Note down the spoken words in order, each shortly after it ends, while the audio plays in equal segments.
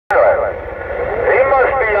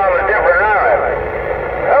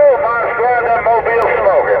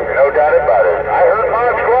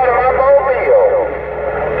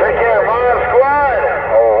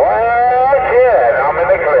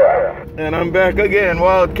I'm back again,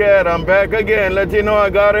 Wildcat. I'm back again. Let you know I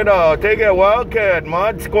got it all. Take it, Wildcat,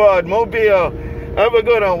 ModSquad, Mobile. Have a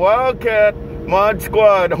good one, Wildcat,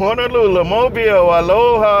 ModSquad, Honolulu, Mobile,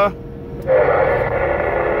 Aloha. Bye,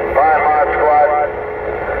 ModSquad.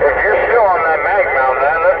 If you're still on that mag mount,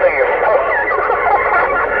 man, that thing is...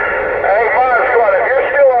 Hey, ModSquad, if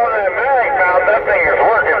you're still on that mag mount, that thing is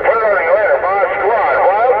working. Put it on your later, ModSquad.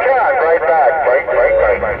 Wildcat, right back.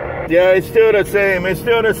 Right. Yeah, it's still the same. It's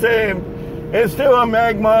still the same. It's still a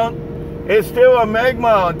mag mount. It's still a mag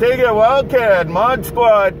mount. Take it, Wildcat,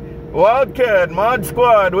 ModSquad. Wildcat,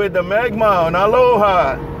 ModSquad with the mag mount.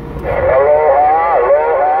 Aloha.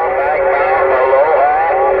 Aloha, mag mount, aloha.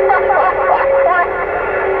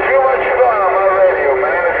 Too much fun on my radio,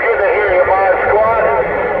 man. It's good to hear you, ModSquad.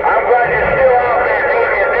 I'm glad you're still out there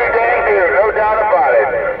doing your new dang do, no doubt about it.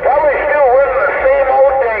 Probably still winning the same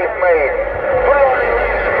old days, mate. Put it on your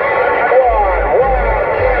ModSquad. Old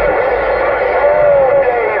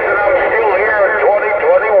days, and I'm still here in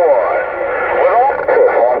 2021. With all...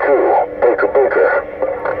 On two, Baker.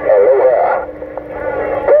 Aloha.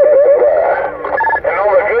 And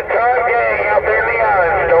all the good time gang out there in the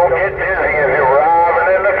islands, don't get dizzy as you're arriving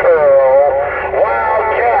in the curl.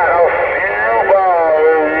 Wildcat, I'll see you,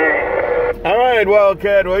 bye. All right,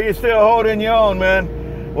 Wildcat. Well, you're still holding your own, man.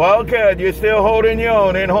 Wildcat, you're still holding your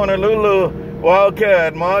own in Honolulu.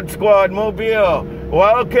 Wildcat, ModSquad, Mobile.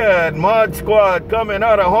 Wildcat, ModSquad coming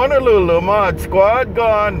out of Honolulu. ModSquad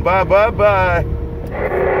gone. Bye.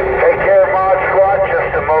 Take care, ModSquad.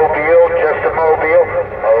 Just a mobile. Mobile.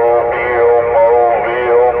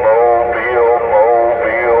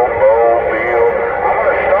 I'm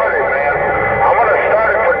gonna start it, man. I'm gonna start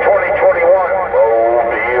it for 2021.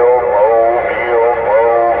 Mobile.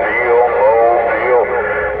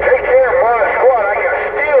 Take care, ModSquad. I can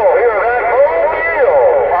still hear that mobile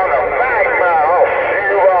on the mag mount. I'll see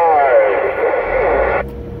you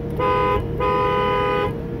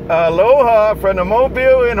guys. Aloha from the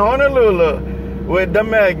Mobile in Honolulu with the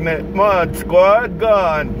magnet. ModSquad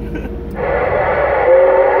gone.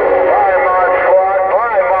 Bye, ModSquad.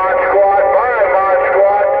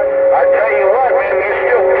 I tell you what, man, you're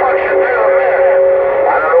still punching through the mess. I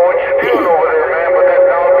don't know what you're doing over there, man, but that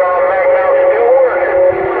doggone mag mount's still working.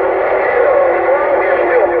 You're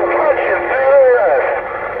still punching through the rest.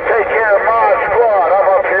 Take care, ModSquad. I'm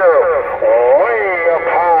up here way up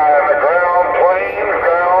high in the ground plane.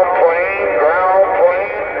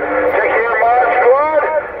 Take care, ModSquad.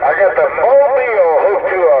 I got the mobile hooked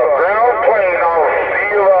to a ground plane. I'll see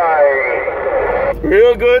you later.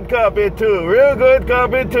 Real good copy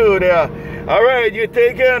too there. All right, you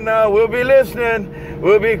take care now. We'll be listening.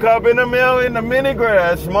 We'll be copying the mail in the mini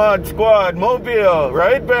grass. ModSquad, Mobile,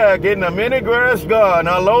 right back in the mini grass gone.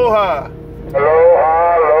 Aloha.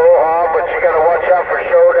 Aloha, but you gotta watch out for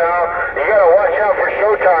Showdown. You gotta watch out for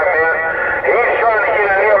Showtime, man. He's trying to get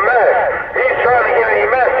an EMS.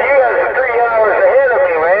 You guys are 3 hours ahead of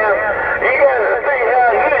me, man. You guys are 3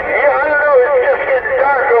 hours. I don't know, it's just getting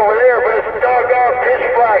dark over there, but it's doggone pitch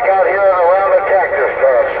black out here around the cactus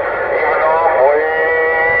tops. Even though I'm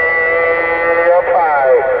way up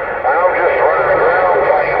high. I'm just running the ground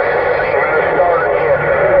plane.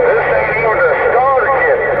 This ain't even the starter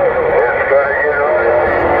kit. It's gonna get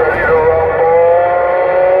ready to rumble.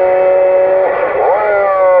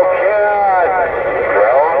 Wildcat.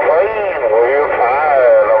 Ground plane, way up high.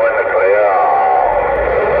 I'm in the clear.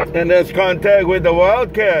 And there's contact with the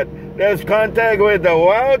Wildcat.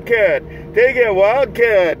 Take it,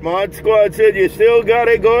 Wildcat. ModSquad said you still got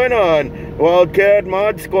it going on. Wildcat,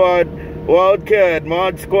 ModSquad.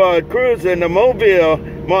 Cruising the Mobile.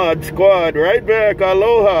 ModSquad, right back.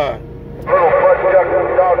 Aloha. Little butt duck,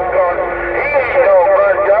 doggone. He ain't no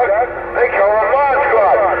butt duck. They call him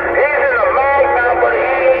ModSquad. He's in the mag mount, but he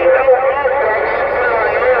ain't no butt duck. He's been on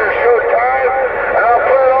the later Showtime, and I'll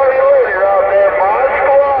put it on you later out there,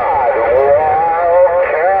 ModSquad.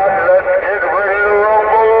 Wildcat, let's get ready to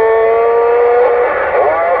rumble.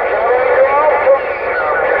 Wildcat, I'm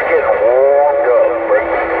just getting warmed up.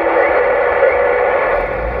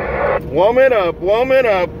 Warming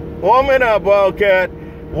up, Wildcat.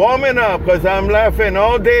 Warming up, because I'm laughing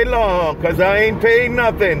all day long, because I ain't paid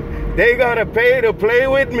nothing. They got to pay to play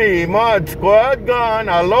with me. ModSquad gone.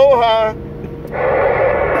 Aloha.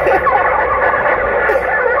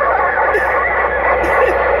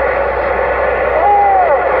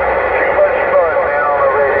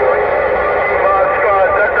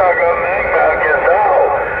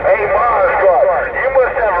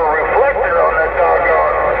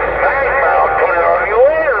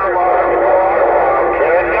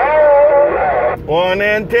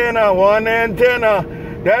 One antenna.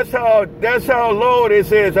 That's how low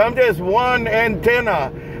this is. I'm just one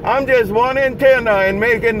antenna. I'm just one antenna, and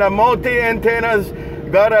making the multi antennas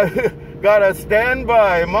gotta stand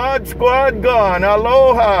by. Mod Squad gone.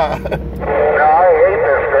 Aloha. No, I hate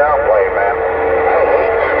this ground plane, man. I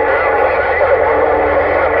hate this ground plane. I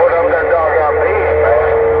gotta put up that doggone beast, man.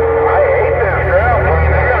 I hate this ground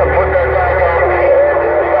plane. I gotta put that doggone beast.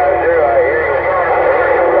 Yes, I do. I hear you.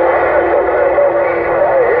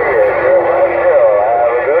 I hear you.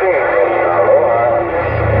 Have a good evening. Aloha.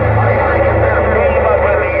 I get that beam up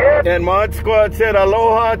in the air. And Mod Squad said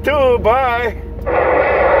aloha too. Bye.